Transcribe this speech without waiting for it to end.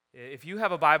If you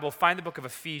have a Bible, find the book of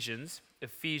Ephesians, and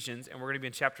we're going to be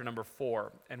in chapter number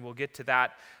 4, and we'll get to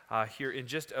that here in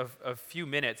just a few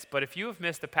minutes. But if you have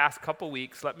missed the past couple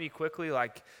weeks, let me quickly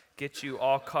get you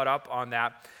all caught up on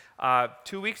that.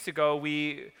 2 weeks ago,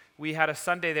 we had a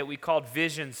Sunday that we called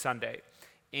Vision Sunday,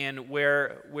 and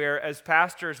where as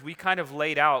pastors we kind of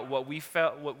laid out what we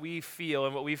felt, what we feel,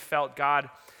 and what we felt God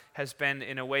has been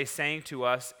in a way saying to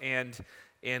us and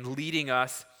leading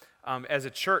us. As a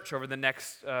church over the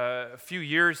next few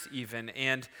years even.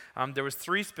 And there was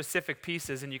 3 specific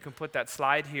pieces, and you can put that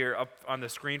slide here up on the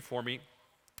screen for me.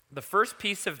 The first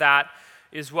piece of that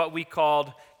is what we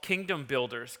called kingdom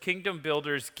builders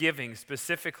giving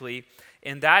specifically.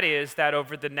 And that is that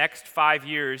over the next 5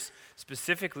 years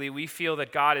specifically, we feel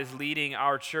that God is leading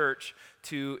our church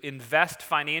to invest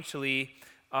financially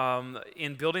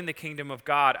in building the kingdom of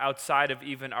God outside of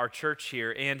even our church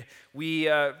here. And we,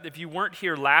 if you weren't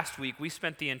here last week, we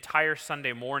spent the entire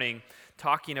Sunday morning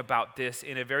talking about this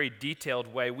in a very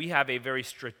detailed way. We have a very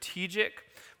strategic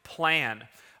plan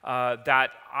that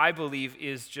I believe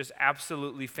is just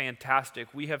absolutely fantastic.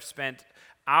 We have spent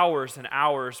hours and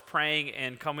hours praying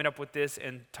and coming up with this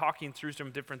and talking through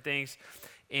some different things.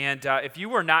 And if you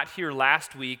were not here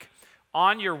last week,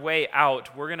 on your way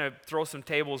out, we're going to throw some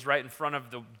tables right in front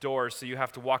of the doors, so you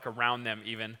have to walk around them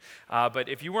even. But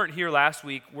if you weren't here last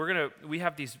week, we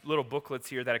have these little booklets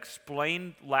here that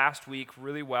explain last week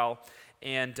really well,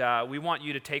 and we want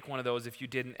you to take one of those if you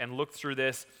didn't and look through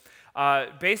this.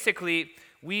 Basically,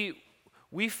 we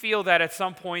feel that at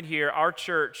some point here, our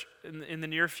church in the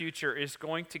near future is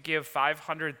going to give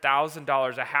 $500,000,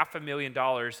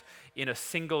 $500,000 in a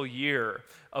single year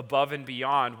above and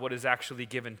beyond what is actually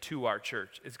given to our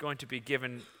church. It's going to be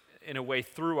given in a way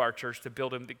through our church to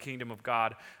build the kingdom of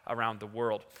God around the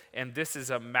world. And this is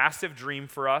a massive dream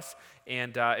for us.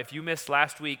 And if you missed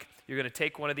last week, you're going to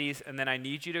take one of these, and then I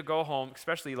need you to go home,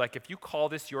 especially if you call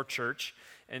this your church,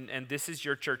 and this is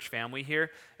your church family here,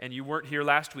 and you weren't here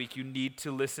last week, you need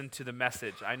to listen to the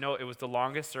message. I know it was the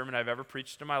longest sermon I've ever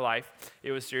preached in my life.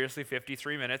 It was seriously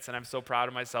 53 minutes, and I'm so proud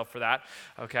of myself for that,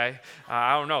 okay?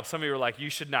 I don't know. Some of you were like, you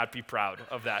should not be proud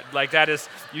of that.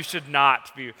 You should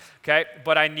not be, okay?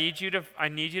 But I need you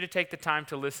to take the time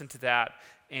to listen to that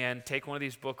and take one of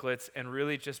these booklets and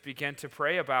really just begin to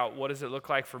pray about what does it look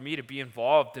like for me to be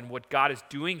involved in what God is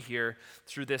doing here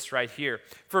through this right here.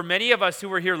 For many of us who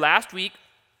were here last week,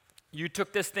 you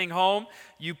took this thing home,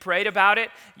 you prayed about it,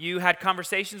 you had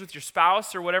conversations with your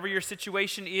spouse or whatever your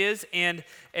situation is, and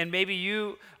maybe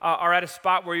you are at a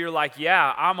spot where you're like,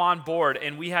 yeah, I'm on board,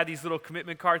 and we had these little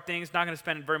commitment card things. Not going to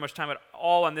spend very much time at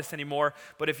all on this anymore,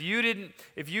 but if you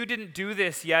didn't do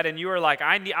this yet and you are like,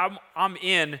 I'm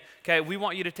in, okay, we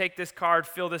want you to take this card,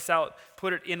 fill this out,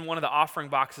 put it in one of the offering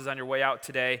boxes on your way out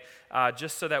today,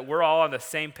 just so that we're all on the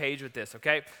same page with this,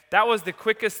 okay? That was the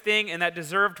quickest thing, and that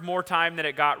deserved more time than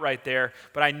it got right there,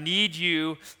 but I need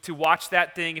you to watch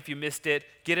that thing if you missed it.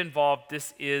 Get involved.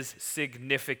 This is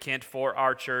significant for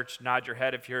our church. Nod your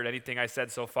head if you heard anything I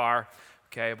said so far.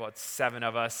 Okay, about 7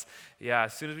 of us. Yeah,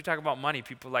 as soon as we talk about money,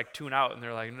 people tune out, and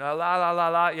they're like, la, la, la, la,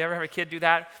 la. You ever have a kid do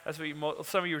that? That's what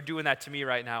some of you are doing that to me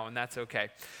right now, and that's okay.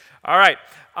 All right.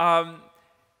 I'm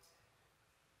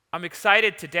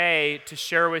excited today to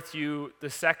share with you the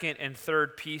second and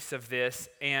third piece of this,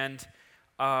 and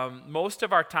most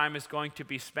of our time is going to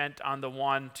be spent on the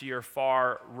one to your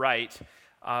far right,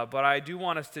 but I do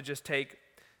want us to just take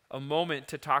a moment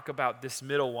to talk about this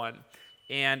middle one.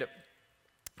 And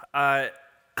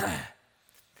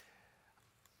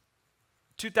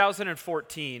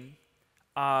 2014,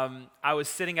 I was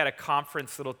sitting at a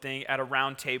conference little thing at a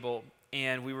round table,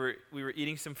 and we were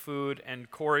eating some food, and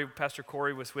Pastor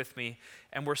Corey was with me,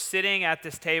 and we're sitting at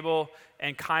this table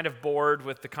and kind of bored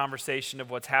with the conversation of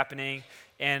what's happening,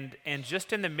 and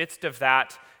just in the midst of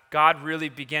that, God really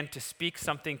began to speak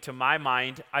something to my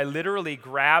mind. I literally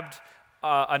grabbed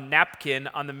a napkin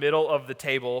on the middle of the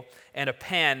table and a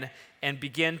pen and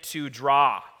began to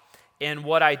draw. And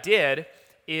what I did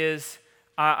is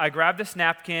I grabbed this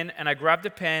napkin and I grabbed the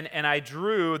pen and I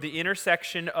drew the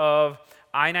intersection of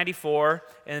I-94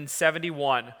 and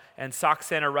 71 and Sauk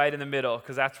Center right in the middle,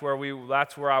 because that's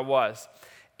where I was.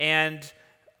 And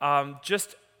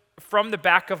just from the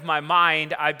back of my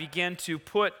mind, I began to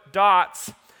put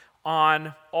dots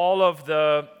on all of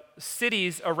the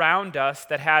cities around us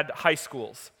that had high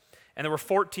schools. And there were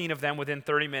 14 of them within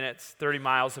 30 minutes, 30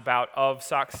 miles about of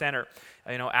Sauk Center.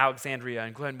 Alexandria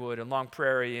and Glenwood and Long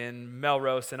Prairie and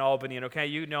Melrose and Albany and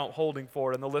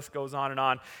Holdingford, and the list goes on.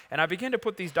 And I began to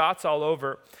put these dots all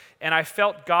over, and I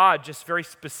felt God just very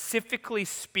specifically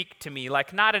speak to me,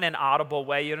 like not in an audible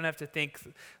way. You don't have to think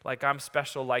like I'm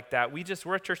special like that.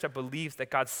 We're a church that believes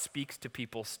that God speaks to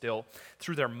people still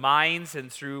through their minds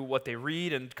and through what they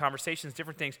read and conversations,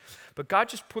 different things. But God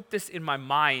just put this in my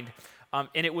mind.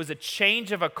 And it was a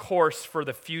change of a course for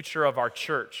the future of our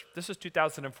church. This was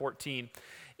 2014.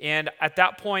 And at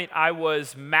that point, I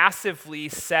was massively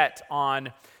set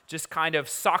on just kind of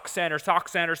Sauk Center.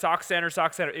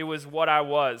 It was what I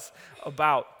was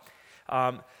about.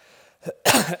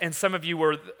 And some of you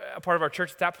were a part of our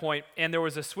church at that point. And there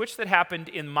was a switch that happened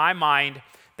in my mind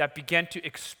that began to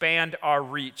expand our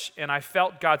reach. And I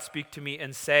felt God speak to me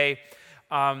and say,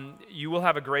 you will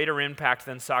have a greater impact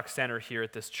than Sauk Center here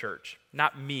at this church.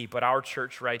 Not me, but our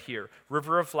church right here.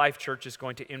 River of Life Church is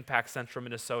going to impact central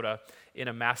Minnesota in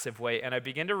a massive way. And I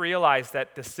began to realize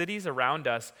that the cities around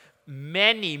us,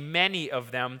 many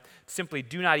of them simply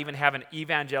do not even have an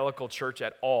evangelical church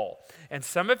at all. And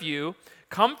some of you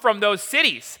come from those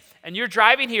cities, and you're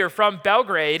driving here from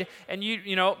Belgrade, and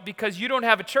because you don't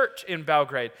have a church in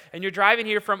Belgrade, and you're driving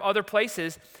here from other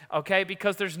places, okay,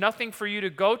 because there's nothing for you to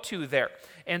go to there.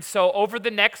 And so over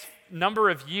the next number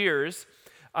of years,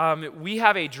 we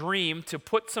have a dream to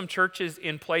put some churches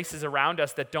in places around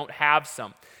us that don't have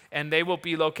some. And they will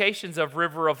be locations of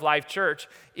River of Life Church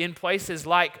in places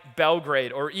like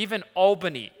Belgrade or even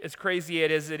Albany. As crazy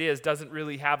as it is, doesn't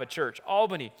really have a church.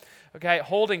 Albany, okay,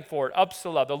 Holdingford,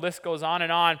 Uppsala, the list goes on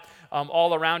and on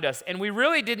all around us. And we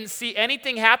really didn't see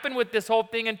anything happen with this whole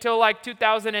thing until like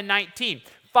 2019.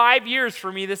 5 years for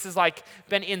me, this has like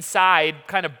been inside,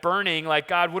 kind of burning, like,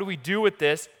 God, what do we do with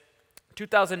this?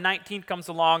 2019 comes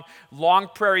along, Long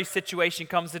Prairie situation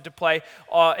comes into play,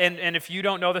 and if you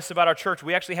don't know this about our church,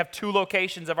 we actually have 2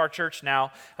 locations of our church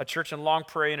now, a church in Long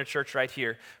Prairie and a church right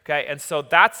here, okay? And so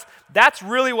that's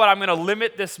really what I'm going to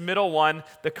limit this middle one,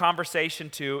 the conversation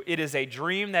to. It is a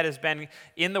dream that has been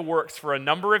in the works for a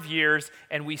number of years,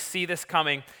 and we see this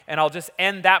coming, and I'll just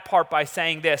end that part by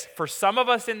saying this. For some of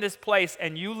us in this place,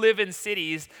 and you live in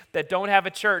cities that don't have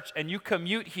a church, and you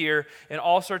commute here and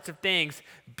all sorts of things,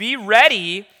 be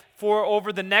ready for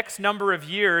over the next number of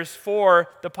years for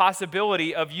the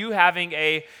possibility of you having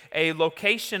a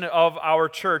location of our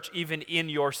church even in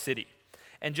your city.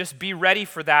 And just be ready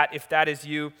for that if that is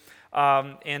you.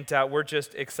 We're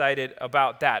just excited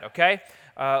about that, okay?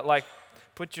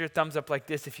 Put your thumbs up like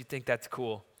this if you think that's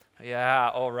cool. Yeah,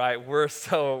 all right. We're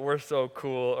so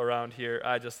cool around here.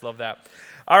 I just love that.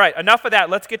 All right, enough of that.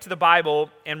 Let's get to the Bible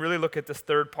and really look at this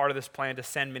third part of this plan to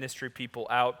send ministry people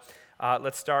out.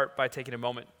 Let's start by taking a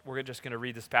moment. We're just going to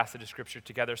read this passage of Scripture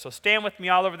together. So stand with me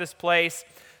all over this place.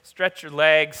 Stretch your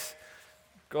legs.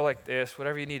 Go like this.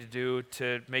 Whatever you need to do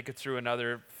to make it through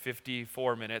another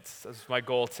 54 minutes. That's my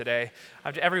goal today.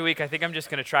 Every week, I think I'm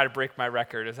just going to try to break my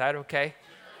record. Is that okay?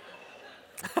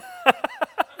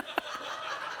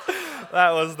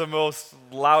 That was the most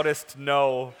loudest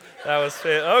no. That was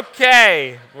it.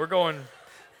 Okay. We're going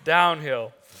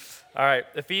downhill. All right.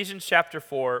 Ephesians chapter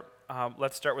 4.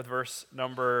 Let's start with verse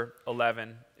number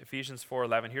 11. Ephesians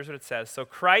 4:11. Here's what it says. So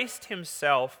Christ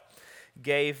himself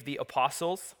gave the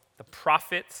apostles, the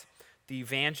prophets, the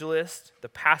evangelists, the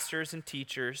pastors and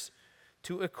teachers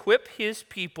to equip his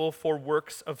people for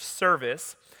works of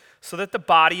service so that the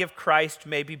body of Christ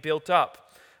may be built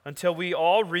up until we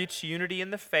all reach unity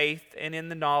in the faith and in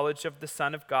the knowledge of the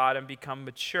Son of God and become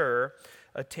mature,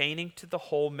 attaining to the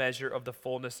whole measure of the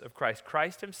fullness of Christ.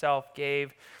 Christ himself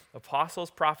gave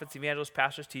apostles, prophets, evangelists,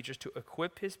 pastors, teachers to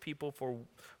equip his people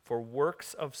for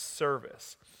works of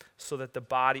service so that the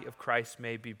body of Christ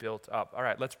may be built up. All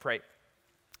right, let's pray.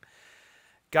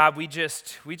 God, we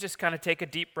just kind of take a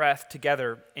deep breath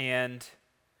together, and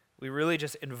we really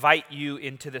just invite you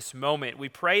into this moment. We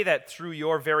pray that through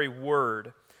your very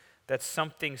word, that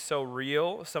something so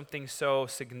real, something so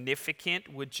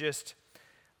significant would just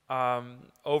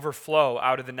overflow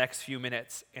out of the next few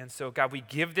minutes. And so, God, we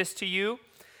give this to you.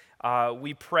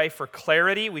 We pray for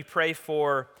clarity. We pray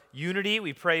for unity.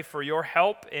 We pray for your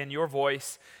help and your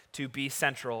voice to be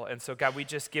central. And so, God, we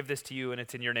just give this to you, and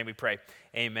it's in your name we pray.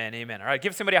 Amen, amen. All right,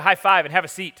 give somebody a high five and have a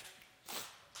seat.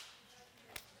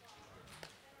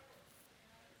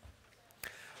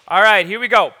 All right, here we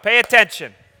go. Pay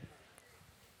attention.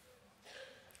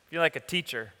 Feel like a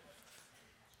teacher.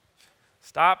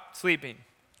 Stop sleeping.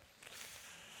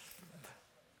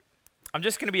 I'm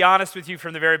just going to be honest with you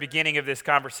from the very beginning of this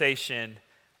conversation.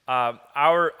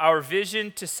 Our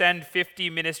vision to send 50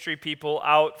 ministry people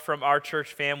out from our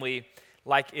church family,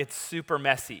 like, it's super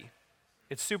messy.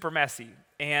 It's super messy.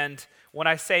 And when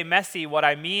I say messy, what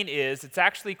I mean is it's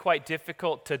actually quite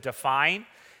difficult to define,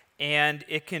 and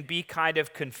it can be kind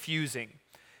of confusing.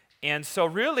 And so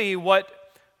really what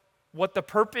the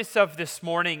purpose of this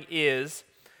morning is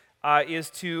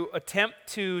to attempt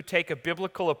to take a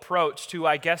biblical approach to,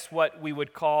 I guess, what we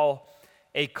would call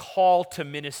a call to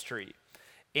ministry.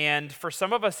 And for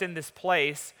some of us in this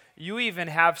place, you even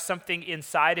have something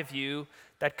inside of you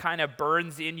that kind of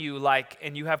burns in you,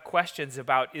 and you have questions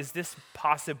about, is this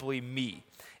possibly me?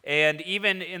 And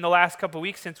even in the last couple of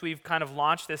weeks since we've kind of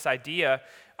launched this idea,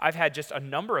 I've had just a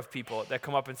number of people that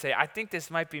come up and say, I think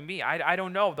this might be me. I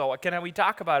don't know, though. Can we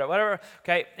talk about it? Whatever.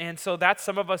 Okay, and so that's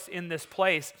some of us in this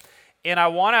place. And I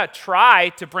want to try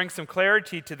to bring some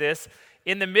clarity to this.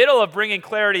 In the middle of bringing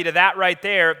clarity to that right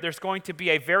there, there's going to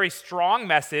be a very strong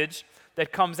message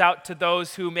that comes out to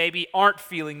those who maybe aren't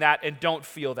feeling that and don't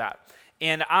feel that.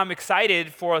 And I'm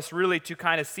excited for us really to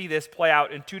kind of see this play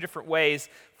out in two different ways,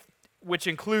 which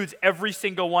includes every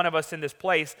single one of us in this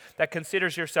place that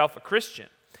considers yourself a Christian.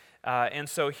 And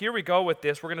so here we go with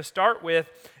this. We're going to start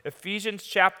with Ephesians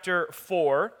chapter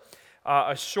 4,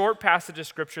 a short passage of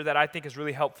scripture that I think is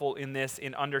really helpful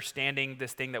in understanding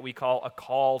this thing that we call a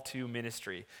call to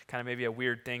ministry. Kind of maybe a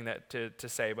weird thing to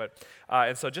say, but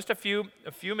and so just a few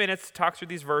minutes to talk through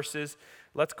these verses.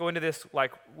 Let's go into this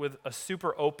with a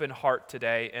super open heart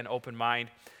today and open mind,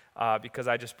 because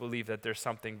I just believe that there's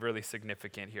something really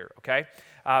significant here. Okay,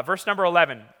 verse number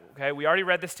 11. Okay, we already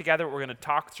read this together. We're going to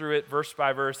talk through it verse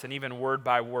by verse and even word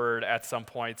by word at some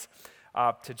points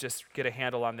to just get a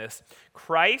handle on this.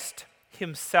 Christ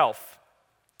himself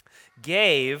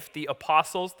gave the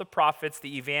apostles, the prophets,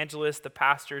 the evangelists, the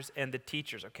pastors, and the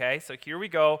teachers, okay? So here we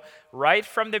go. Right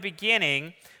from the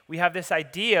beginning, we have this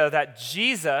idea that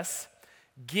Jesus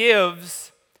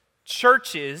gives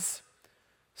churches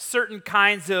certain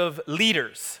kinds of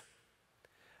leaders.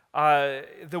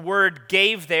 The word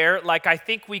gave there, I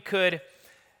think we could,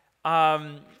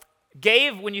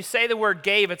 gave, when you say the word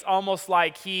gave, it's almost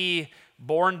like he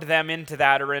borned them into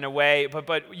that, or in a way,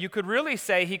 but you could really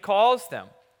say he calls them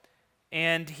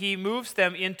and he moves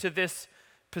them into this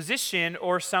position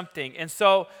or something. And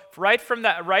so right from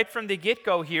the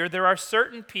get-go here, there are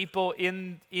certain people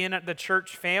in the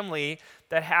church family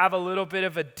that have a little bit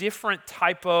of a different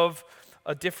type of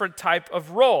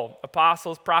role.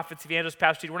 Apostles, prophets, evangelists,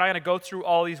 pastors. We're not going to go through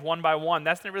all these one by one.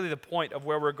 That's not really the point of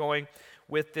where we're going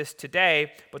with this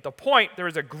today. But the point, there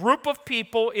is a group of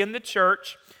people in the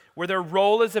church where their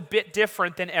role is a bit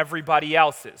different than everybody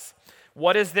else's.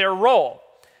 What is their role?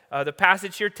 The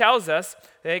passage here tells us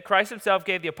that Christ himself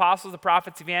gave the apostles, the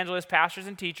prophets, evangelists, pastors,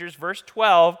 and teachers, verse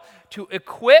 12, to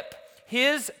equip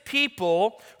his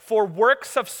people for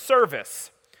works of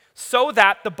service, so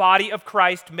that the body of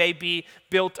Christ may be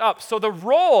built up. So the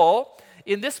role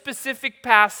in this specific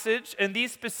passage and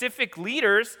these specific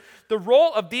leaders, the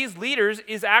role of these leaders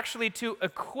is actually to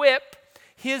equip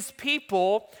his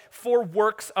people for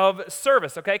works of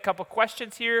service. Okay, a couple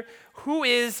questions here. Who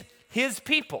is his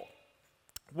people?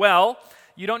 Well,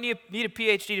 you don't need a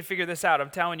PhD to figure this out.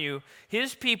 I'm telling you,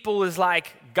 his people is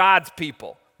like God's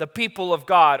people, the people of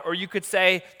God, or you could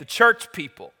say the church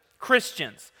people,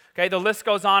 Christians. Okay, the list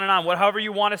goes on and on. However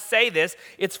you want to say this,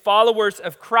 it's followers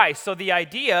of Christ. So the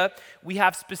idea, we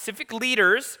have specific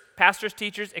leaders, pastors,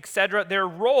 teachers, etc. Their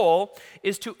role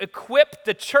is to equip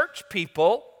the church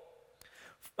people.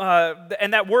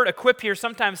 And that word equip here,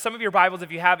 sometimes some of your Bibles,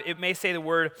 if you have, it may say the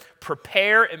word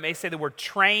prepare, it may say the word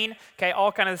train, okay,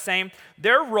 all kind of the same.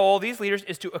 Their role, these leaders,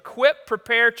 is to equip,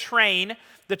 prepare, train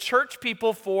the church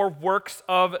people for works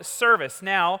of service.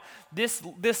 Now, this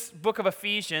book of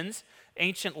Ephesians,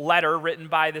 ancient letter written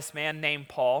by this man named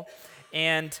Paul,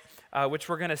 and which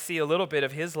we're going to see a little bit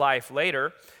of his life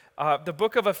later. The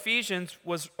book of Ephesians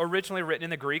was originally written in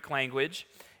the Greek language,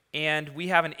 and we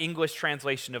have an English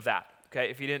translation of that. Okay,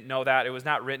 if you didn't know that, it was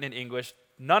not written in English.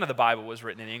 None of the Bible was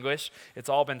written in English. It's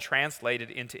all been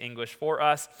translated into English for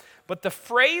us. But the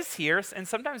phrase here, and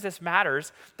sometimes this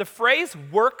matters, the phrase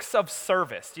works of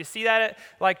service. Do you see that?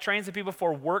 Trains the people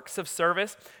for works of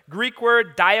service. Greek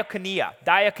word diakonia.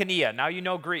 Diakonia. Now you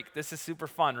know Greek. This is super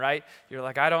fun, right? You're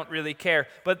like, I don't really care.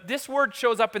 But this word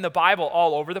shows up in the Bible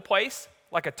all over the place,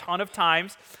 like a ton of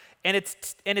times. And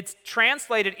it's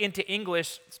translated into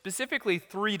English specifically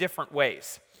 3 different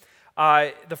ways.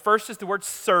 The first is the word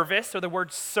service or the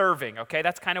word serving, okay?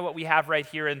 That's kind of what we have right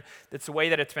here, and it's the way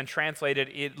that it's been translated,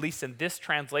 at least in this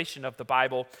translation of the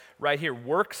Bible right here.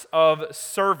 Works of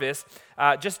service,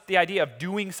 just the idea of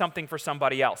doing something for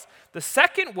somebody else. The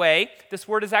second way, this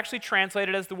word is actually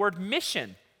translated as the word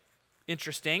mission.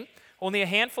 Interesting. Only a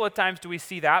handful of times do we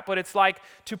see that, but it's like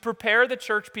to prepare the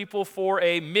church people for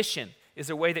a mission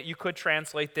is a way that you could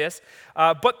translate this.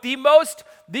 But the most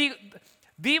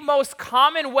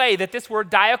common way that this word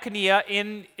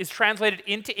diakonia is translated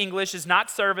into English is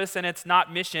not service and it's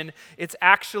not mission. It's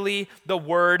actually the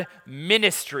word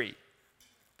ministry.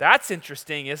 That's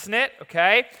interesting, isn't it?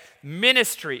 Okay.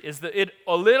 Ministry is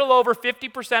a little over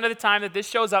 50% of the time that this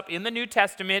shows up in the New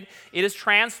Testament, it is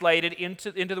translated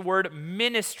into the word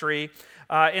ministry.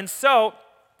 And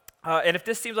if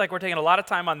this seems like we're taking a lot of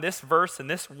time on this verse and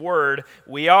this word,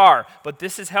 we are. But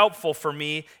this is helpful for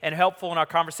me and helpful in our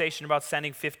conversation about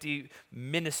sending 50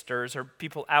 ministers or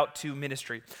people out to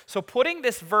ministry. So putting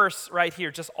this verse right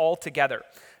here just all together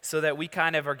so that we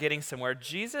kind of are getting somewhere,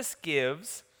 Jesus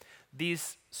gives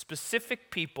these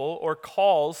specific people or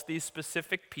calls these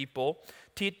specific people,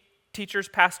 teachers,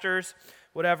 pastors,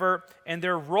 whatever, and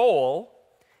their role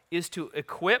is to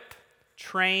equip,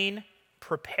 train,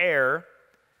 prepare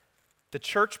the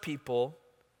church people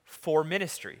for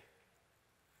ministry.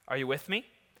 Are you with me?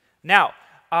 Now,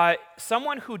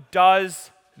 someone who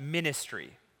does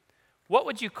ministry, what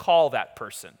would you call that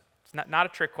person? It's not a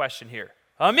trick question here.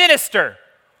 A minister.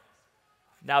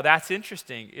 Now that's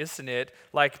interesting, isn't it?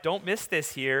 Like, don't miss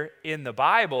this here. In the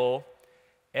Bible,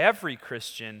 every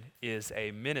Christian is a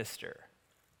minister.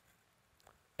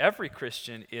 Every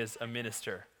Christian is a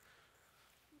minister.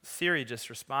 Siri just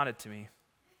responded to me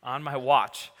on my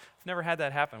watch. I've never had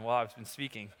that happen while I've been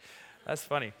speaking. That's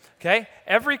funny. Okay?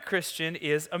 Every Christian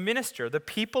is a minister. The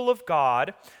people of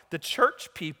God, the church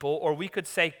people, or we could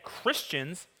say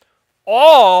Christians,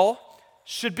 all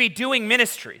should be doing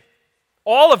ministry.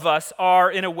 All of us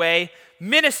are, in a way,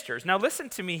 ministers. Now listen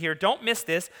to me here. Don't miss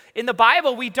this. In the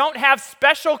Bible, we don't have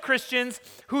special Christians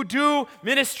who do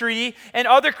ministry and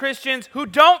other Christians who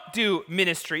don't do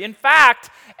ministry. In fact,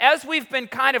 as we've been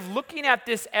kind of looking at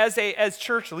this as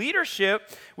church leadership,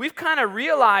 we've kind of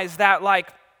realized that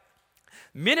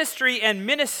ministry and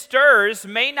ministers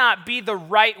may not be the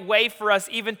right way for us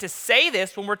even to say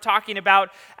this when we're talking about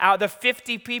the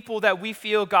 50 people that we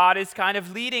feel God is kind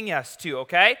of leading us to,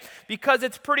 okay? Because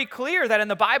it's pretty clear that in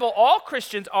the Bible, all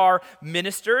Christians are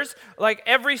ministers, like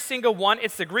every single one.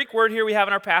 It's the Greek word here we have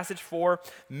in our passage for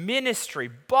ministry.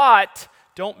 But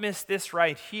don't miss this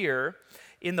right here.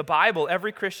 In the Bible,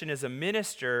 every Christian is a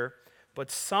minister, but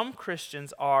some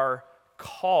Christians are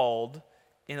called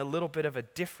in a little bit of a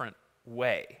different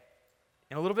way.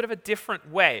 In a little bit of a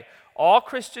different way. All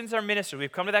Christians are ministers.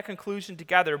 We've come to that conclusion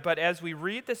together, but as we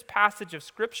read this passage of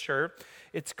Scripture,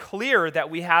 it's clear that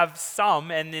we have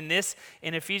some, and in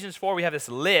Ephesians 4, we have this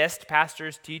list,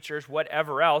 pastors, teachers,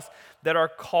 whatever else, that are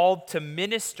called to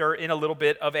minister in a little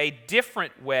bit of a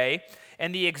different way.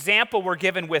 And the example we're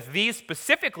given with these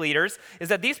specific leaders is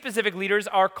that these specific leaders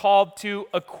are called to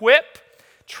equip,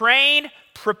 train,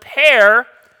 prepare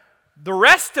the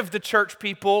rest of the church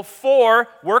people for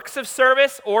works of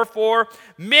service or for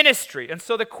ministry. And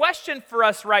so the question for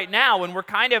us right now, and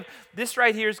this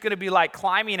right here is going to be like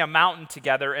climbing a mountain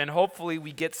together, and hopefully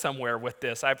we get somewhere with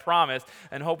this, I promise,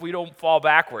 and hope we don't fall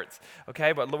backwards,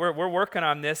 okay? But we're working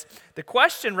on this. The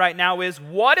question right now is,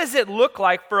 what does it look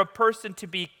like for a person to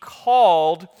be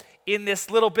called in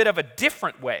this little bit of a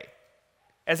different way,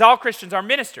 as all Christians are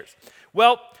ministers?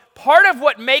 Well, part of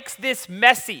what makes this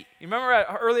messy, you remember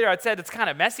earlier I said it's kind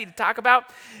of messy to talk about?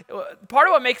 Part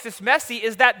of what makes this messy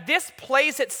is that this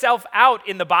plays itself out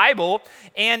in the Bible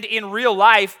and in real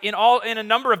life in a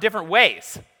number of different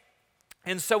ways.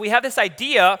 And so we have this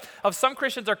idea of some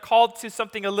Christians are called to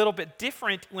something a little bit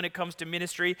different when it comes to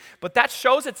ministry, but that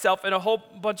shows itself in a whole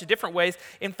bunch of different ways.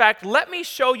 In fact, let me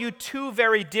show you two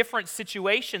very different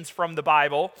situations from the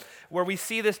Bible where we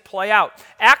see this play out.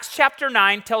 Acts chapter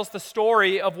 9 tells the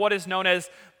story of what is known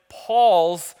as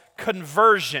Paul's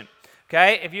conversion.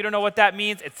 Okay, if you don't know what that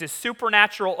means, it's this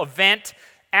supernatural event.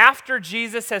 After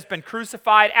Jesus has been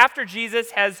crucified, after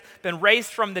Jesus has been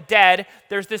raised from the dead,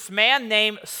 there's this man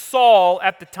named Saul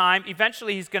at the time.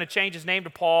 Eventually, he's going to change his name to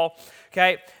Paul.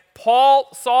 Okay,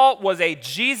 Saul was a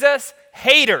Jesus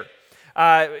hater.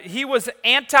 He was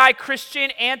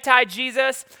anti-Christian,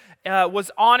 anti-Jesus, was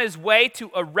on his way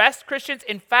to arrest Christians.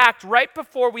 In fact, right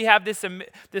before we have this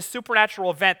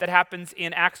supernatural event that happens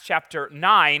in Acts chapter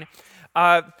 9,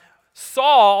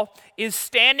 Saul is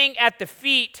standing at the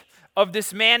feet of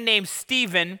this man named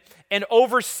Stephen and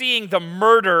overseeing the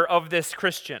murder of this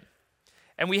Christian.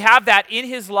 And we have that in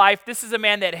his life. This is a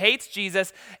man that hates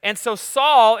Jesus. And so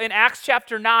Saul, in Acts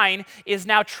chapter 9, is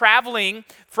now traveling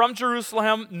from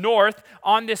Jerusalem north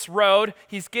on this road.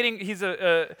 He's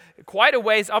quite a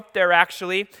ways up there,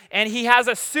 actually. And he has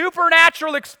a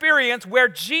supernatural experience where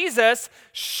Jesus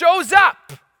shows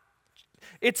up.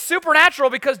 It's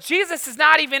supernatural because Jesus is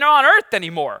not even on earth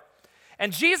anymore.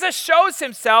 And Jesus shows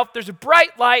himself. There's a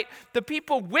bright light. The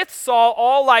people with Saul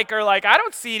all are like, I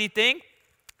don't see anything.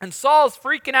 And Saul's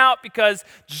freaking out because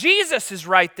Jesus is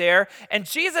right there, and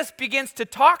Jesus begins to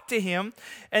talk to him,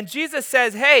 and Jesus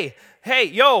says, hey,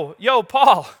 yo,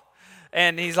 Paul.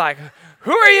 And he's like,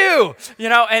 who are you?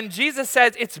 And Jesus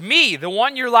says, it's me, the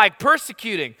one you're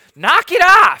persecuting. Knock it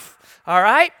off, all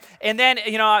right? And then,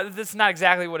 this is not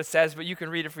exactly what it says, but you can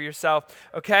read it for yourself,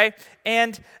 okay?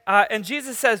 And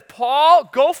Jesus says, Paul,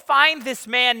 go find this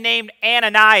man named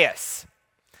Ananias,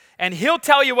 and he'll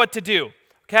tell you what to do.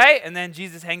 Okay, and then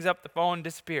Jesus hangs up the phone and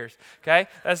disappears. Okay,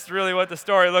 that's really what the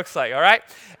story looks like. All right,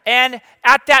 and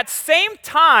at that same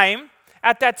time,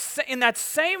 in that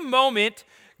same moment,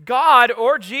 God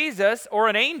or Jesus or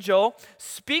an angel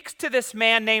speaks to this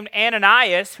man named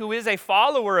Ananias, who is a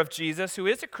follower of Jesus, who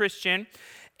is a Christian.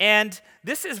 And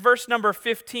this is verse number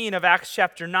 15 of Acts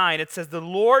chapter 9. It says, the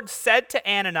Lord said to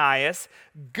Ananias,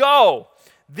 go,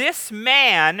 this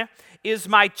man is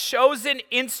my chosen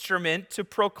instrument to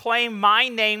proclaim my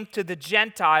name to the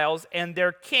Gentiles and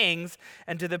their kings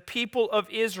and to the people of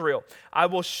Israel. I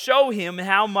will show him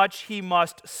how much he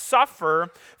must suffer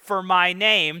for my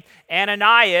name.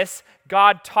 Ananias,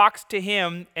 God talks to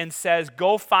him and says,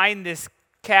 go find this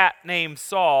cat named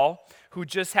Saul who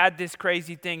just had this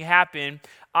crazy thing happen.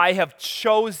 I have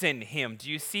chosen him. Do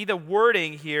you see the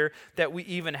wording here that we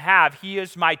even have? He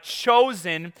is my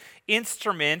chosen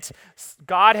instrument.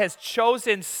 God has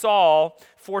chosen Saul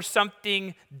for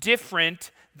something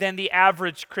different than the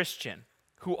average Christian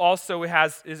who also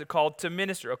is called to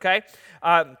minister, okay?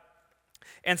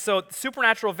 And so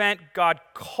supernatural event, God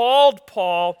called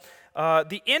Paul.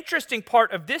 The interesting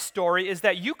part of this story is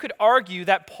that you could argue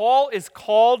that Paul is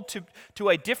called to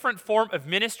a different form of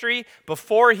ministry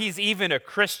before he's even a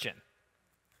Christian,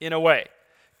 in a way.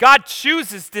 God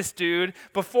chooses this dude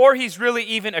before he's really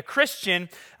even a Christian.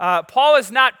 Paul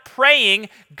is not praying,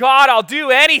 God, I'll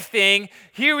do anything.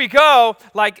 Here we go.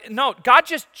 No, God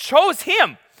just chose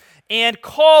him and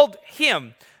called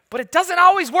him. But it doesn't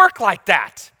always work like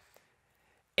that.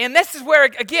 And this is where,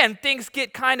 again, things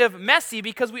get kind of messy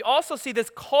because we also see this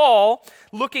call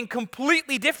looking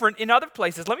completely different in other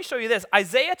places. Let me show you this.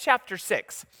 Isaiah chapter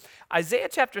 6. Isaiah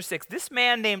chapter 6, this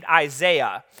man named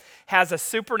Isaiah has a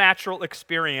supernatural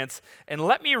experience. And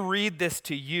let me read this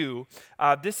to you.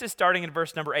 This is starting in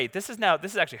verse number 8. This is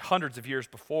actually hundreds of years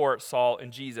before Saul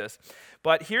and Jesus.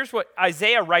 But here's what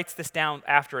Isaiah writes this down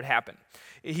after it happened.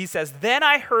 He says, then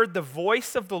I heard the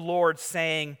voice of the Lord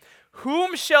saying,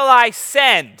 whom shall I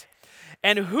send?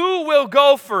 And who will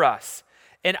go for us?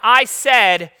 And I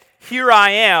said, here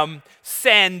I am,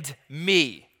 send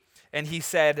me. And he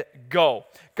said, go.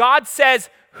 God says,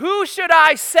 who should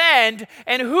I send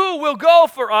and who will go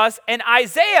for us? And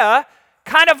Isaiah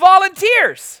kind of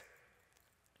volunteers.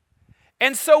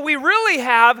 And so we really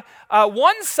have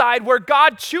one side where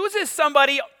God chooses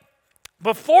somebody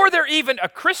before they're even a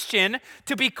Christian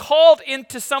to be called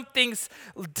into something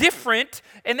different.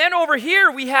 And then over here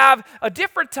we have a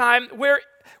different time where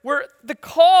the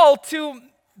call to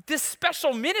this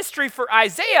special ministry for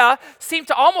Isaiah seemed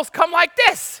to almost come like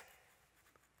this.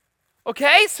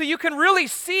 Okay, so you can really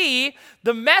see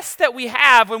the mess that we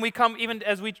have when we come, even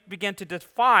as we begin to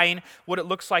define what it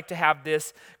looks like to have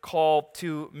this call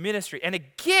to ministry. And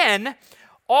again,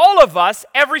 all of us,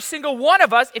 every single one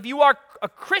of us, if you are a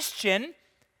Christian,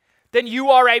 then you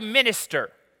are a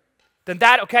minister. Then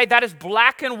that is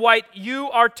black and white. You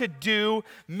are to do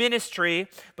ministry.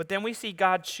 But then we see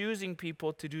God choosing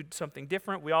people to do something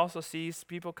different. We also see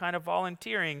people kind of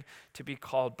volunteering to be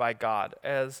called by God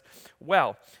as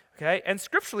well. Okay? And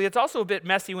scripturally, it's also a bit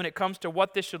messy when it comes to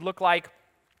what this should look like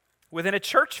within a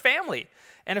church family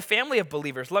and a family of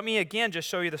believers. Let me again just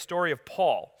show you the story of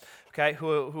Paul, okay,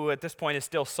 who at this point is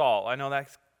still Saul. I know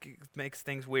that makes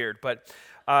things weird, but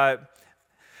Saul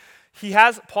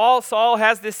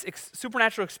has this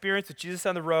supernatural experience with Jesus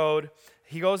on the road.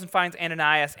 He goes and finds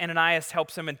Ananias. Ananias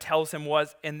helps him and tells him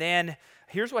and then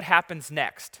here's what happens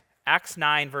next. Acts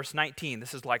 9, verse 19.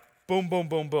 This is like boom, boom,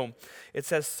 boom, boom. It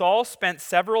says, Saul spent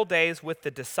several days with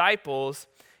the disciples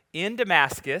in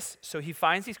Damascus. So he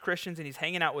finds these Christians and he's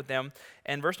hanging out with them.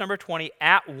 And verse number 20,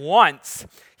 at once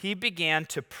he began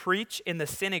to preach in the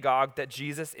synagogue that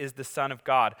Jesus is the Son of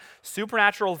God.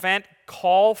 Supernatural event,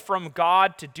 call from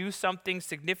God to do something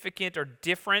significant or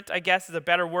different, I guess is a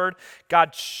better word.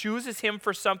 God chooses him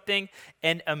for something,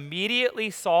 and immediately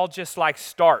Saul just like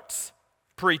starts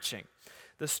preaching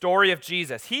the story of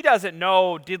Jesus. He doesn't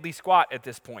know diddly squat at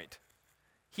this point.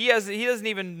 He doesn't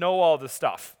even know all the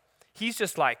stuff. He's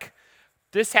just like,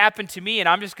 this happened to me and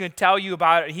I'm just going to tell you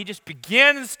about it. And he just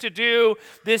begins to do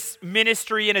this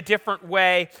ministry in a different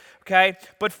way, okay?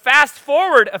 But fast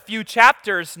forward a few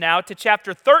chapters now to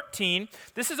chapter 13.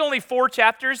 This is only 4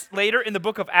 chapters later in the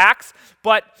book of Acts,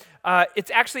 but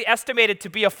it's actually estimated to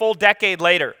be a full decade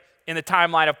later in the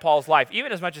timeline of Paul's life,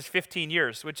 even as much as 15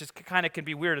 years, which is kind of can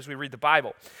be weird as we read the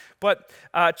Bible. But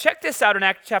check this out in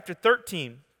Acts chapter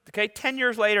 13. Okay, 10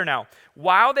 years later now.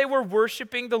 While they were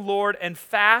worshiping the Lord and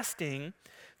fasting,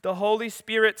 the Holy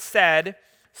Spirit said,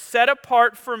 set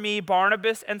apart for me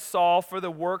Barnabas and Saul for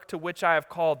the work to which I have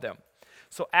called them.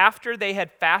 So after they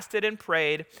had fasted and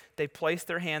prayed, they placed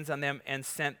their hands on them and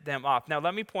sent them off. Now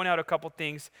let me point out a couple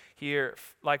things here.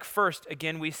 Like first,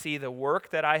 again, we see the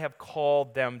work that I have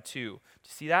called them to. Do you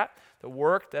see that? The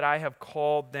work that I have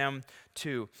called them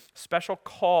to. Special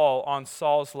call on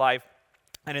Saul's life.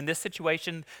 And in this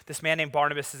situation, this man named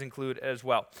Barnabas is included as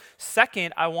well.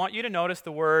 Second, I want you to notice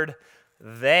the word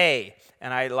they.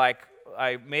 And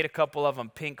I made a couple of them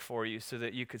pink for you so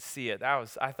that you could see it.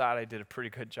 I thought I did a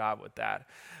pretty good job with that.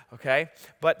 Okay?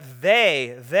 But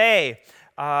they,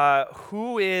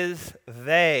 who is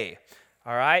they?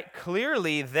 All right?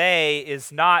 Clearly, they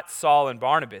is not Saul and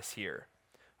Barnabas here.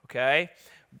 Okay?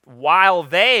 While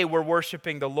they were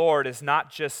worshiping the Lord is not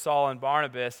just Saul and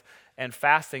Barnabas and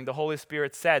fasting. The Holy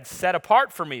Spirit said, set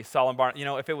apart for me, Saul and Barnabas.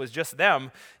 If it was just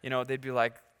them, they'd be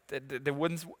like, they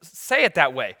wouldn't say it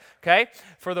that way, okay?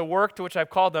 For the work to which I've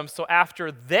called them. So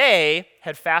after they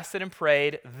had fasted and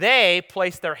prayed, they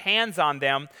placed their hands on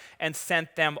them and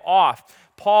sent them off.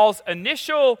 Paul's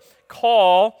initial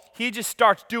call, he just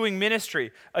starts doing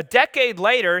ministry. A decade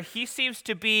later, he seems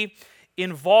to be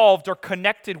involved or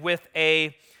connected with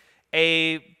a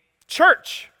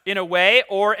church in a way,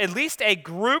 or at least a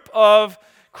group of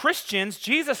Christians,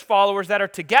 Jesus followers that are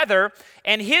together,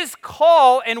 and his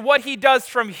call and what he does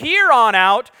from here on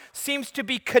out seems to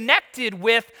be connected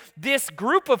with this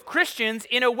group of Christians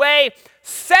in a way,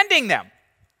 sending them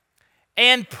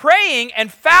and praying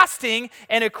and fasting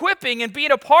and equipping and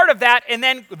being a part of that, and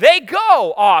then they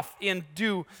go off and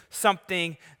do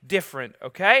something different,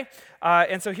 okay?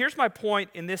 And so here's my point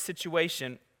in this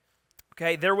situation.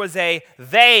 Okay, there was a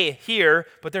they here,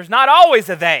 but there's not always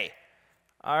a they.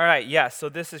 All right, yes, so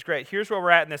this is great. Here's where we're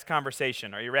at in this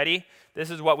conversation. Are you ready? This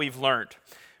is what we've learned.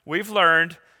 We've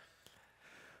learned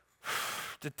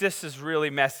that this is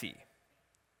really messy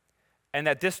and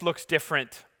that this looks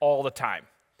different all the time.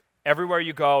 Everywhere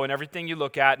you go and everything you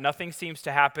look at, nothing seems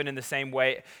to happen in the same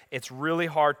way. It's really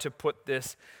hard to put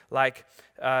this,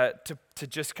 to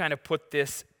just kind of put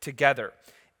this together.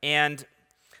 And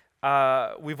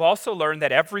we've also learned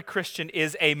that every Christian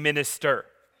is a minister.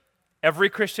 Every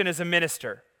Christian is a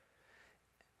minister.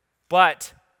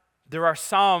 But there are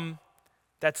some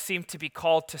that seem to be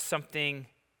called to something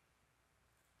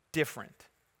different.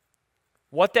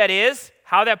 What that is,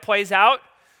 how that plays out,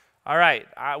 all right,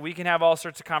 we can have all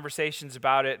sorts of conversations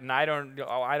about it, and I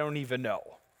don't even know,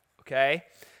 okay?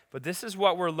 But this is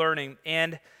what we're learning,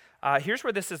 and here's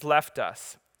where this has left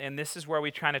us, and this is where we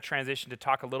kind of transition to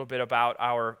talk a little bit about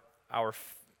our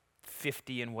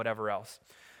 50 and whatever else.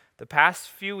 The past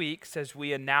few weeks, as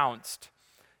we announced,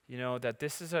 that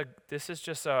this is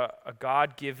just a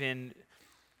God-given,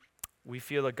 we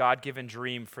feel a God-given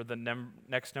dream for the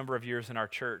next number of years in our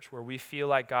church, where we feel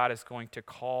like God is going to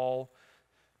call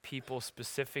people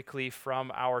specifically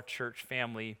from our church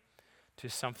family to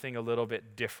something a little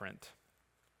bit different.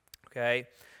 Okay?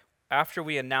 After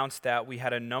we announced that, we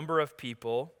had a number of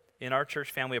people in our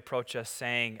church family approach us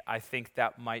saying, I think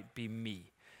that might be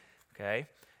me. Okay?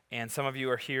 And some of you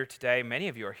are here today, many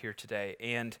of you are here today,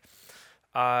 and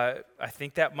I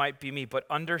think that might be me. But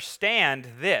understand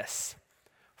this,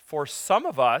 for some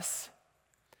of us,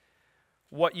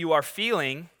 what you are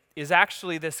feeling is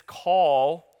actually this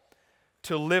call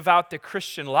to live out the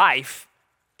Christian life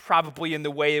probably in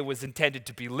the way it was intended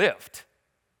to be lived.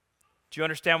 Do you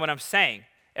understand what I'm saying?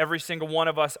 Every single one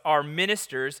of us are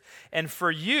ministers. And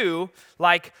for you,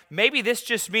 like maybe this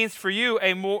just means for you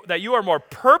that you are more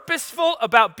purposeful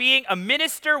about being a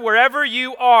minister wherever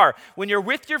you are. When you're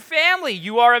with your family,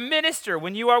 you are a minister.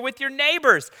 When you are with your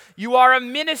neighbors, you are a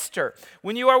minister.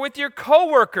 When you are with your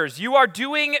coworkers, you are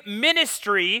doing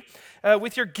ministry.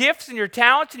 With your gifts and your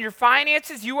talents and your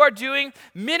finances, you are doing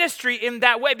ministry in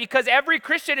that way because every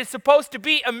Christian is supposed to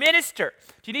be a minister.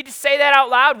 Do you need to say that out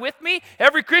loud with me?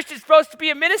 Every Christian is supposed to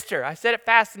be a minister. I said it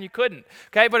fast and you couldn't,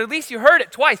 okay? But at least you heard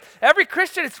it twice. Every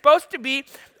Christian is supposed to be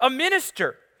a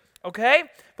minister, okay?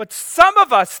 But some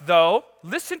of us, though,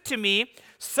 listen to me,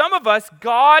 some of us,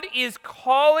 God is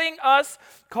calling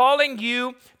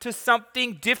you to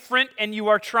something different, and you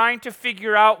are trying to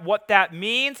figure out what that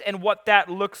means and what that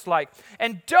looks like.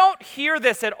 And don't hear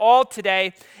this at all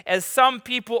today as some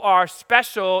people are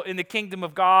special in the kingdom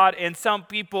of God and some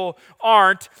people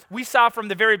aren't. We saw from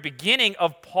the very beginning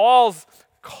of Paul's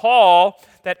call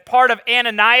that part of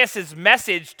Ananias'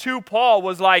 message to Paul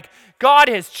was like, God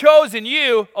has chosen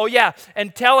you,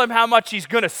 and tell him how much he's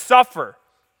going to suffer.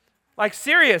 Like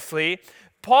seriously,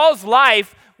 Paul's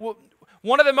life,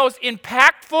 one of the most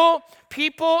impactful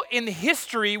people in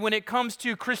history when it comes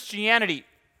to Christianity.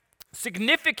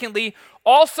 Significantly,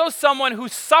 also someone who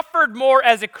suffered more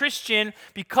as a Christian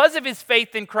because of his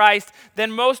faith in Christ than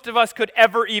most of us could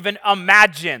ever even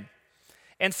imagine.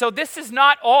 And so this is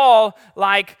not all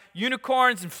like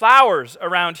unicorns and flowers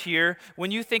around here when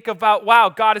you think about, wow,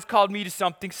 God has called me to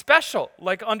something special.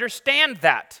 Like understand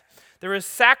that. There is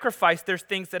sacrifice. There's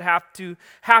things that have to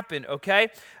happen, okay?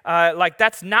 Like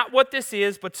that's not what this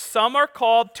is, but some are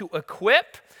called to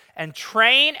equip and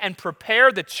train and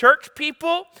prepare the church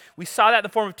people. We saw that in the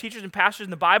form of teachers and pastors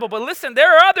in the Bible. But listen,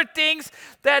 there are other things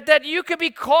that you could be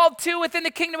called to within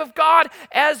the kingdom of God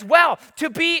as well,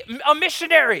 to be a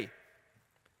missionary.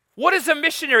 What is a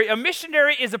missionary? A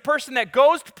missionary is a person that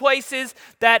goes to places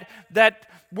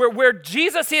where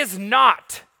Jesus is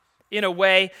not, in a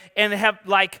way, and have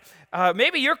like...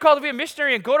 maybe you're called to be a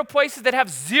missionary and go to places that have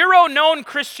zero known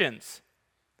Christians.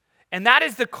 And that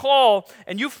is the call,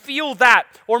 and you feel that.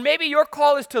 Or maybe your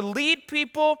call is to lead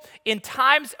people in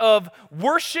times of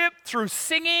worship through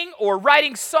singing or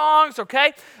writing songs,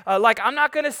 okay? I'm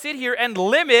not going to sit here and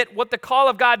limit what the call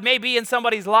of God may be in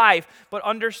somebody's life, but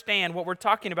understand what we're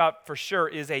talking about for sure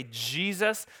is a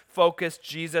Jesus-focused,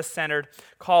 Jesus-centered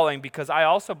calling, because I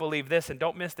also believe this, and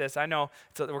don't miss this. I know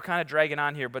we're kind of dragging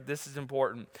on here, but this is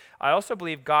important. I also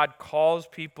believe God calls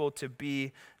people to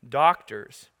be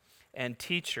doctors and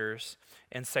teachers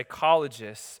and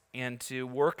psychologists and to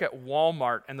work at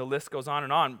Walmart, and the list goes on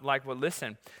and on.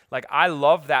 I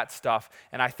love that stuff,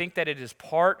 and I think that it is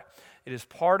part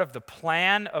of the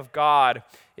plan of God.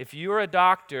 If you are a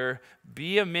doctor,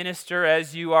 be a minister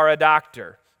as you are a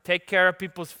doctor. Take care of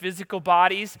people's physical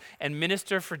bodies and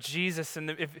minister for Jesus.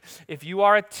 And if you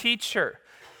are a teacher,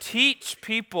 teach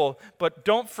people, but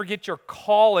don't forget your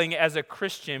calling as a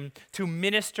Christian to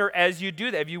minister as you do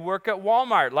that. If you work at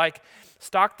Walmart,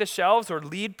 stock the shelves or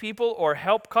lead people or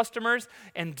help customers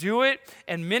and do it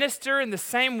and minister in the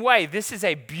same way. This is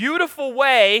a beautiful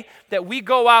way that we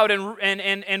go out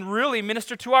and really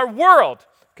minister to our world,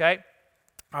 okay?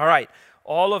 All right,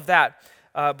 all of that.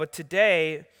 But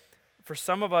today, for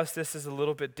some of us, this is a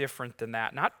little bit different than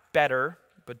that. Not better,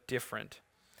 but different.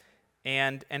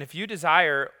 And if you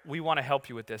desire, we want to help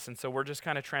you with this. And so we're just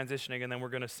kind of transitioning, and then we're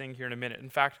going to sing here in a minute. In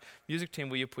fact, music team,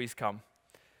 will you please come?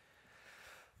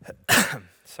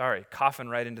 Sorry, coughing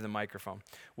right into the microphone.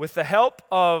 With the help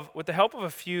of a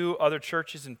few other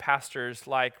churches and pastors,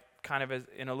 kind of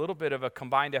in a little bit of a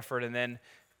combined effort, and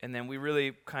then we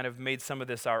really kind of made some of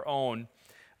this our own.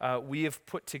 We have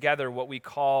put together what we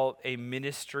call a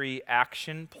ministry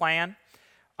action plan.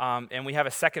 And we have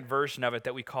a second version of it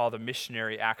that we call the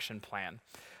missionary action plan.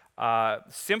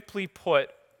 Simply put,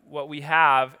 what we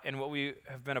have and what we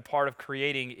have been a part of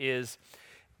creating is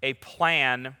a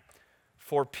plan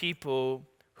for people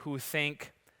who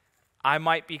think, I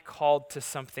might be called to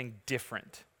something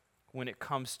different when it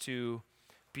comes to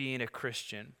being a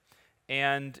Christian.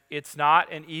 And it's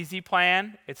not an easy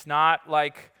plan. It's not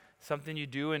like something you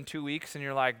do in 2 weeks and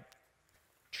you're like,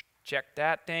 check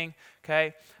that thing,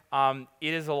 okay?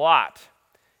 It is a lot.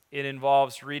 It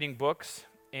involves reading books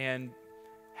and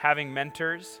having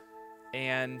mentors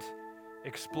and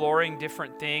exploring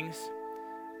different things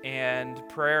and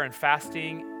prayer and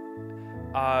fasting.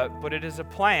 But it is a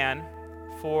plan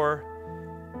for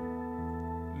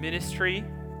ministry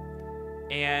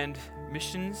and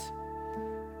missions.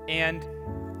 And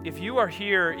if you are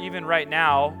here even right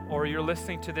now, or you're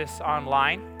listening to this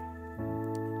online,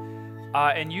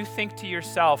 and you think to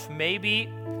yourself, maybe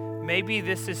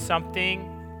this is something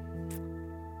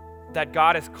that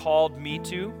God has called me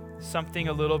to, something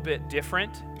a little bit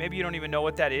different. Maybe you don't even know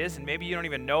what that is, and maybe you don't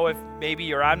even know if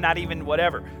maybe, or I'm not even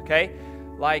whatever, okay?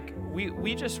 Like,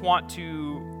 we just want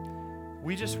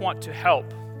to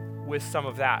help with some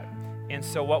of that. And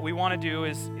so what we want to do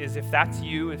is if that's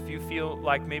you, if you feel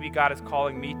like maybe God is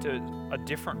calling me to a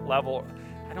different level,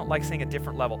 I don't like saying a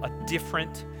different level, a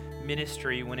different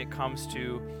ministry when it comes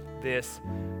to this,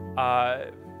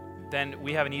 then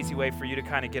we have an easy way for you to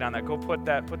kind of get on that. Go put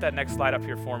that next slide up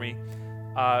here for me.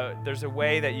 There's a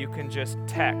way that you can just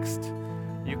text.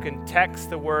 You can text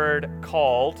the word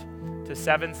called to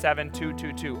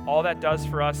 77222. All that does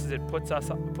for us is it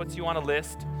puts you on a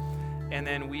list, and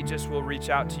then we just will reach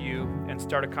out to you and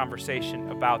start a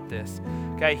conversation about this.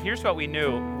 Okay, here's what we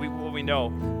know.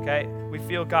 Okay, we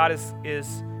feel God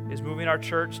is moving our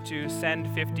church to send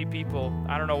 50 people.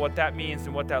 I don't know what that means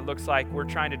and what that looks like. We're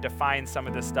trying to define some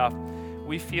of this stuff.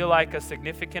 We feel like a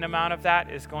significant amount of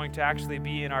that is going to actually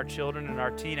be in our children and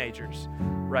our teenagers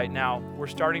right now. We're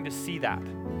starting to see that.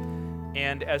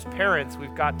 And as parents,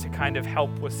 we've got to kind of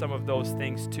help with some of those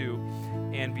things too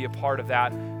and be a part of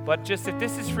that. But just if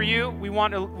this is for you,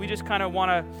 we just kind of want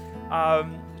to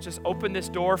just open this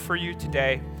door for you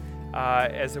today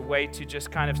as a way to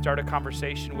just kind of start a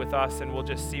conversation with us, and we'll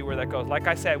just see where that goes. Like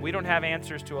I said, we don't have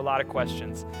answers to a lot of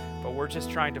questions, but we're just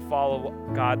trying to follow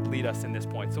God lead us in this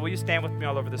point. So will you stand with me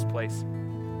all over this place?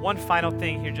 One final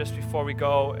thing here just before we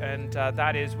go, and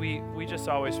that is we just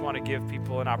always want to give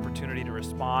people an opportunity to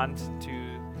respond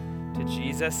to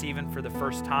Jesus, even for the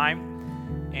first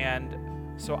time. And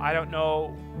so I don't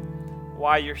know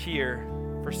why you're here.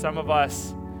 For some of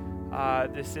us,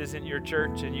 this isn't your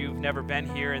church and you've never been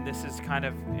here, and this is kind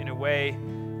of, in a way,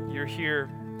 you're here.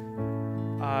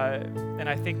 And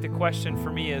I think the question for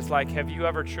me is, like, have you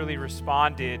ever truly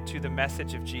responded to the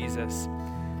message of Jesus,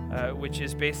 which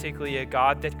is basically a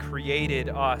God that created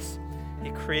us.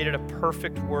 He created a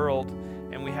perfect world,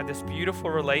 and we had this beautiful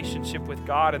relationship with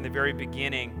God in the very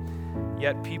beginning,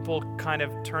 yet people kind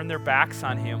of turned their backs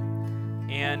on him.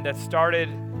 And that started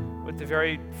with the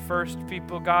very first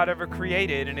people God ever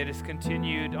created, and it has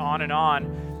continued on and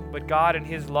on. But God, in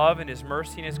his love and his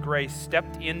mercy and his grace,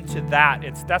 stepped into that.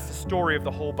 That's the story of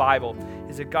the whole Bible,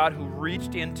 is a God who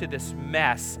reached into this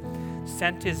mess,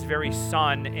 sent his very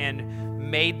son, and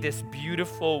made this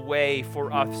beautiful way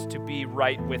for us to be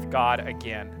right with God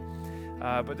again.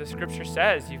 But the scripture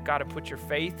says you've got to put your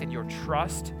faith and your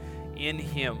trust in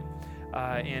him.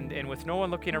 And with no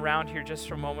one looking around here just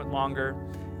for a moment longer,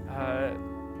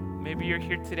 maybe you're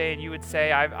here today and you would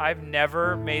say, I've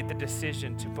never made the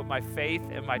decision to put my faith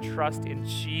and my trust in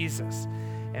Jesus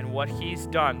and what he's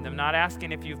done. I'm not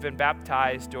asking if you've been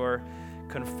baptized or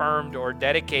confirmed or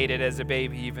dedicated as a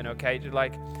baby even, okay?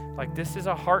 Like this is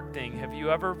a heart thing. Have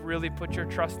you ever really put your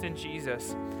trust in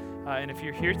Jesus? And if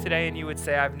you're here today and you would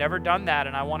say, I've never done that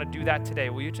and I want to do that today,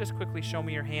 will you just quickly show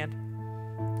me your hand?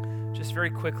 Just very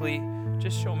quickly,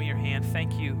 just show me your hand.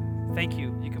 Thank you. Thank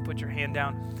you. You can put your hand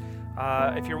down.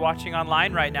 If you're watching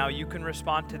online right now, you can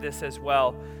respond to this as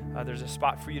well. There's a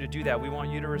spot for you to do that. We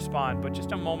want you to respond, but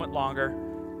just a moment longer.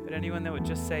 But anyone that would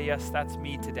just say, yes, that's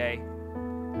me today.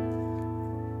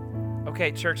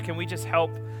 Okay, church, can we just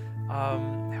help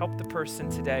the person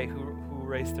today who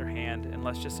raised their hand? And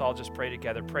let's just all just pray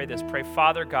together. Pray this. Pray,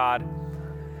 Father God,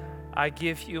 I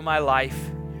give you my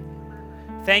life.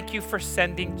 Thank you for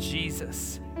sending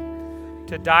Jesus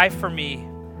to die for me.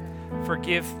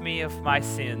 Forgive me of my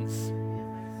sins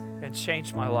and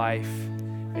change my life.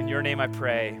 In your name I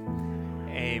pray.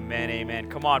 Amen, amen.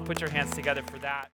 Come on, put your hands together for that.